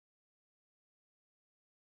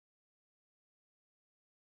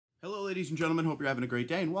Hello ladies and gentlemen, hope you're having a great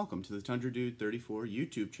day and welcome to the Tundra Dude 34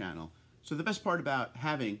 YouTube channel. So the best part about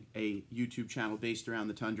having a YouTube channel based around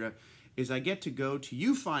the Tundra is I get to go to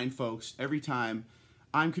you fine folks every time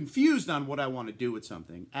I'm confused on what I want to do with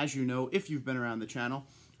something. As you know, if you've been around the channel,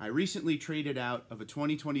 I recently traded out of a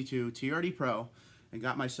 2022 TRD Pro and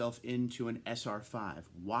got myself into an SR5.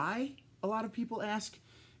 Why, a lot of people ask,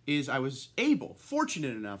 is I was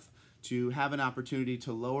fortunate enough to have an opportunity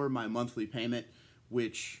to lower my monthly payment,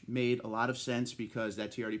 which made a lot of sense because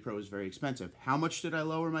that TRD Pro is very expensive. How much did I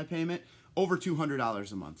lower my payment? Over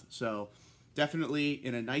 $200 a month. So definitely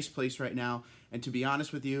in a nice place right now. And to be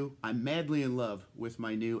honest with you, I'm madly in love with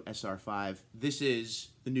my new SR5. This is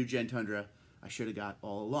the new Gen Tundra I should have got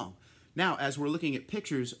all along. Now, as we're looking at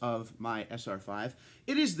pictures of my SR5,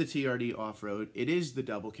 it is the TRD off-road. It is the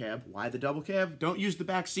double cab. Why the double cab? Don't use the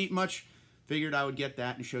back seat much. Figured I would get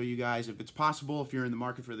that and show you guys if it's possible, if you're in the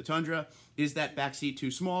market for the Tundra. Is that back seat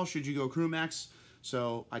too small? Should you go crew max?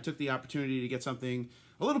 So I took the opportunity to get something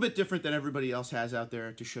a little bit different than everybody else has out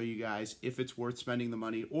there to show you guys if it's worth spending the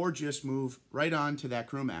money or just move right on to that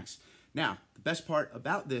crew max. Now, the best part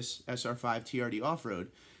about this SR5 TRD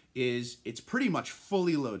off-road is it's pretty much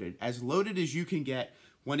fully loaded as you can get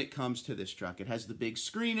when it comes to this truck. It has the big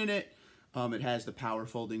screen in it. It has the power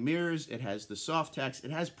folding mirrors, it has the soft text,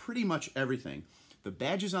 it has pretty much everything. The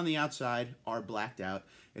badges on the outside are blacked out.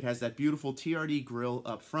 It has that beautiful TRD grille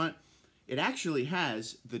up front. It actually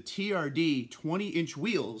has the TRD 20-inch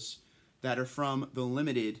wheels that are from the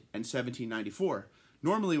Limited and 1794.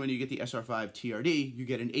 Normally when you get the SR5 TRD, you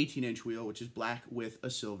get an 18-inch wheel, which is black with a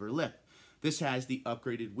silver lip. This has the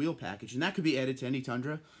upgraded wheel package, and that could be added to any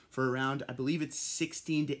Tundra for around, I believe it's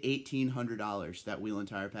 $1,600 to $1,800, that wheel and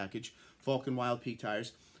tire package. Falcon Wild Peak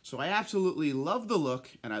tires. So I absolutely love the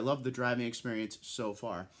look, and I love the driving experience so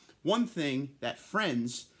far. One thing that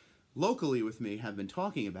friends locally with me have been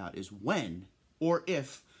talking about is when or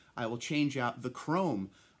if I will change out the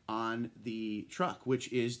chrome on the truck,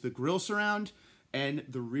 which is the grille surround and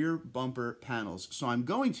the rear bumper panels. So I'm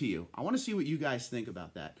going to I want to see what you guys think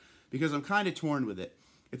about that, because I'm kind of torn with it.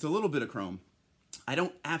 It's a little bit of chrome. I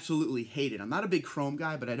don't absolutely hate it. I'm not a big chrome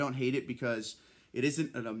guy, but I don't hate it because it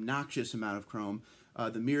isn't an obnoxious amount of chrome.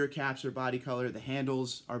 The mirror caps are body color. The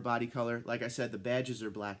handles are body color. Like I said, the badges are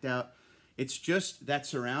blacked out. It's just that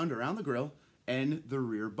surround around the grille and the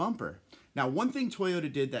rear bumper. Now, one thing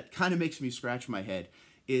Toyota did that kind of makes me scratch my head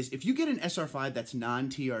is if you get an SR5 that's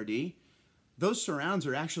non-TRD, those surrounds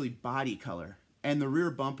are actually body color and the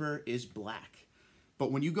rear bumper is black.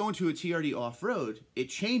 But when you go into a TRD off-road, it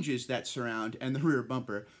changes that surround and the rear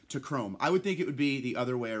bumper to chrome. I would think it would be the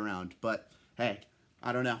other way around, but hey,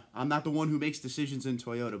 I don't know. I'm not the one who makes decisions in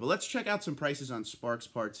Toyota. But let's check out some prices on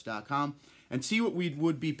sparksparts.com and see what we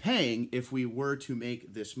would be paying if we were to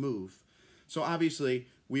make this move. So obviously,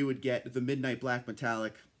 we would get the midnight black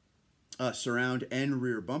metallic surround and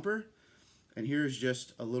rear bumper. And here's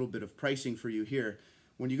just a little bit of pricing for you here.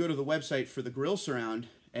 When you go to the website for the grille surround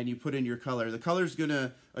and you put in your color, the color is going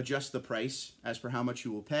to adjust the price as per how much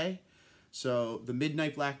you will pay. So the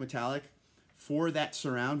midnight black metallic for that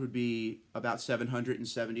surround would be about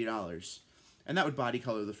 $770. And that would body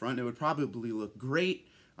color the front. It would probably look great.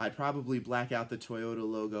 I'd probably black out the Toyota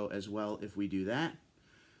logo as well if we do that.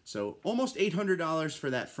 So almost $800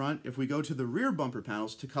 for that front. If we go to the rear bumper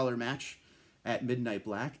panels to color match at midnight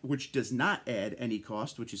black, which does not add any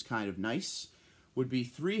cost, which is kind of nice, would be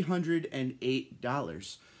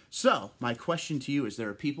 $308. So my question to you is, there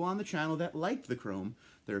are people on the channel that like the chrome.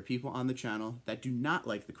 There are people on the channel that do not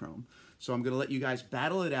like the chrome. So I'm going to let you guys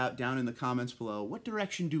battle it out down in the comments below. What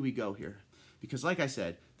direction do we go here? Because like I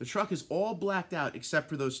said, the truck is all blacked out except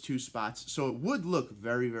for those two spots. So it would look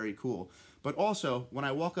very, very cool. But also, when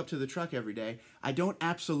I walk up to the truck every day, I don't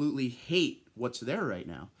absolutely hate what's there right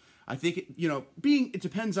now. I think, it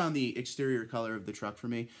depends on the exterior color of the truck for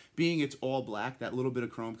me. Being it's all black, that little bit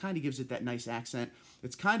of chrome kind of gives it that nice accent.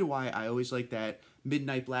 It's kind of why I always like that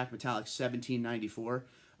midnight black metallic 1794.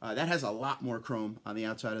 That has a lot more chrome on the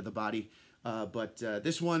outside of the body. But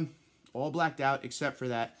this one, all blacked out except for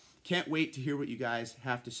that. Can't wait to hear what you guys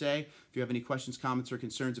have to say. If you have any questions, comments, or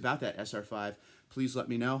concerns about that SR5, please let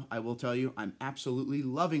me know. I will tell you, I'm absolutely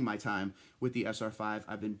loving my time with the SR5.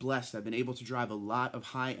 I've been blessed. I've been able to drive a lot of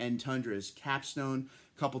high-end Tundras, Capstone,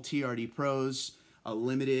 a couple TRD Pros, a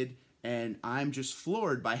Limited, and I'm just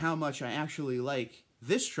floored by how much I actually like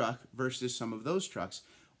this truck versus some of those trucks.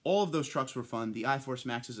 All of those trucks were fun. The iForce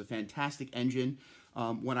Max is a fantastic engine.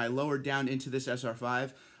 When I lowered down into this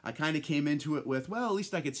SR5, I kind of came into it with, well, at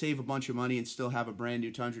least I could save a bunch of money and still have a brand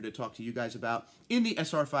new Tundra to talk to you guys about in the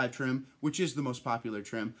SR5 trim, which is the most popular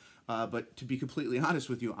trim. But to be completely honest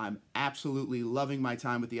with you, I'm absolutely loving my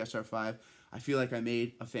time with the SR5. I feel like I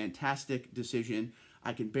made a fantastic decision.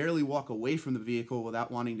 I can barely walk away from the vehicle without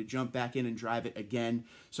wanting to jump back in and drive it again.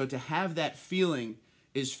 So to have that feeling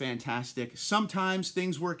is fantastic. Sometimes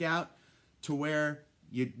things work out to where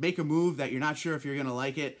you make a move that you're not sure if you're going to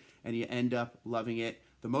like it, and you end up loving it.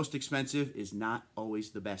 The most expensive is not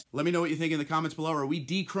always the best. Let me know what you think in the comments below. Are we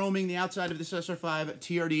de-chroming the outside of this SR5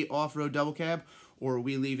 TRD off-road double cab, or are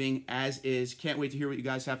we leaving as is? Can't wait to hear what you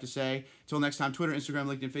guys have to say. Till next time, Twitter, Instagram,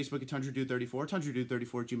 LinkedIn, Facebook at TundraDude34,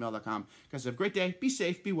 TundraDude34 at gmail.com. Guys, have a great day. Be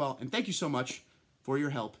safe, be well, and thank you so much for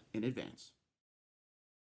your help in advance.